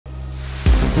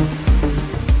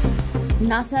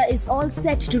NASA is all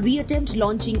set to reattempt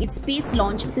launching its Space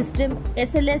Launch System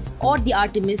 (SLS) or the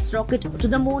Artemis rocket to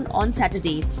the Moon on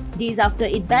Saturday, days after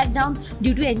it backed down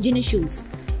due to engine issues.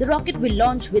 The rocket will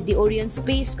launch with the Orion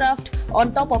spacecraft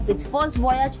on top of its first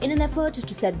voyage in an effort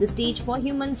to set the stage for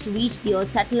humans to reach the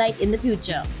Earth satellite in the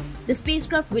future. The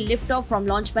spacecraft will lift off from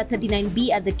Launch Pad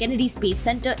 39B at the Kennedy Space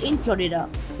Center in Florida.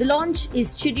 The launch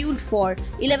is scheduled for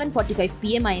 11:45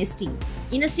 p.m. IST.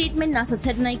 In a statement, NASA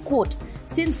said, and I quote,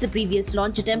 "Since the previous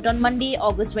launch attempt on Monday,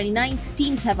 August 29th,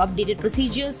 teams have updated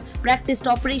procedures, practiced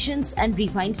operations, and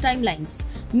refined timelines.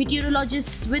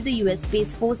 Meteorologists with the US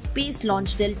Space Force Space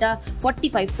Launch Delta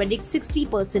 45 predict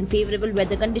 60% favorable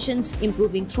weather conditions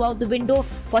improving throughout the window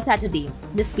for Saturday,"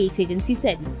 the space agency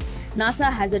said.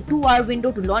 NASA has a 2-hour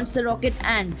window to launch the rocket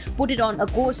and put it on a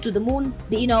course to the Moon.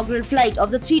 The inaugural flight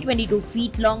of the 322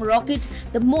 feet long rocket,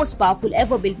 the most powerful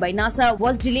ever built by NASA,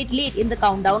 was delayed late in the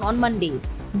countdown on Monday.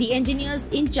 The engineers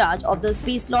in charge of the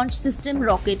Space Launch System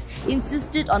rocket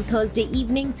insisted on Thursday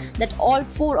evening that all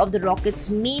 4 of the rocket's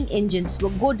main engines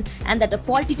were good and that a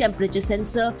faulty temperature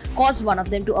sensor caused one of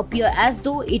them to appear as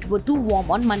though it were too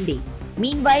warm on Monday.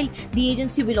 Meanwhile, the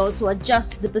agency will also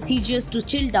adjust the procedures to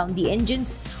chill down the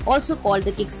engines, also called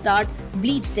the kickstart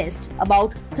bleed test,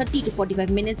 about 30 to 45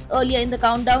 minutes earlier in the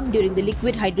countdown during the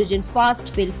liquid hydrogen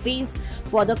fast fill phase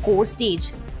for the core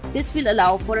stage. This will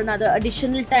allow for another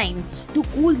additional time to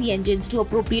cool the engines to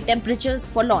appropriate temperatures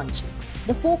for launch.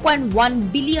 The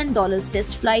 $4.1 billion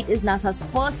test flight is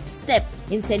NASA's first step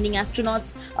in sending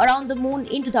astronauts around the Moon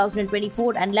in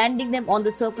 2024 and landing them on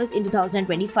the surface in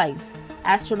 2025.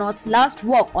 Astronauts last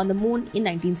walked on the Moon in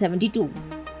 1972.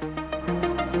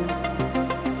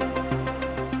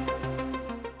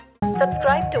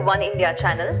 Subscribe to Oneindia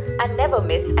channel and never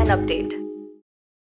miss an update.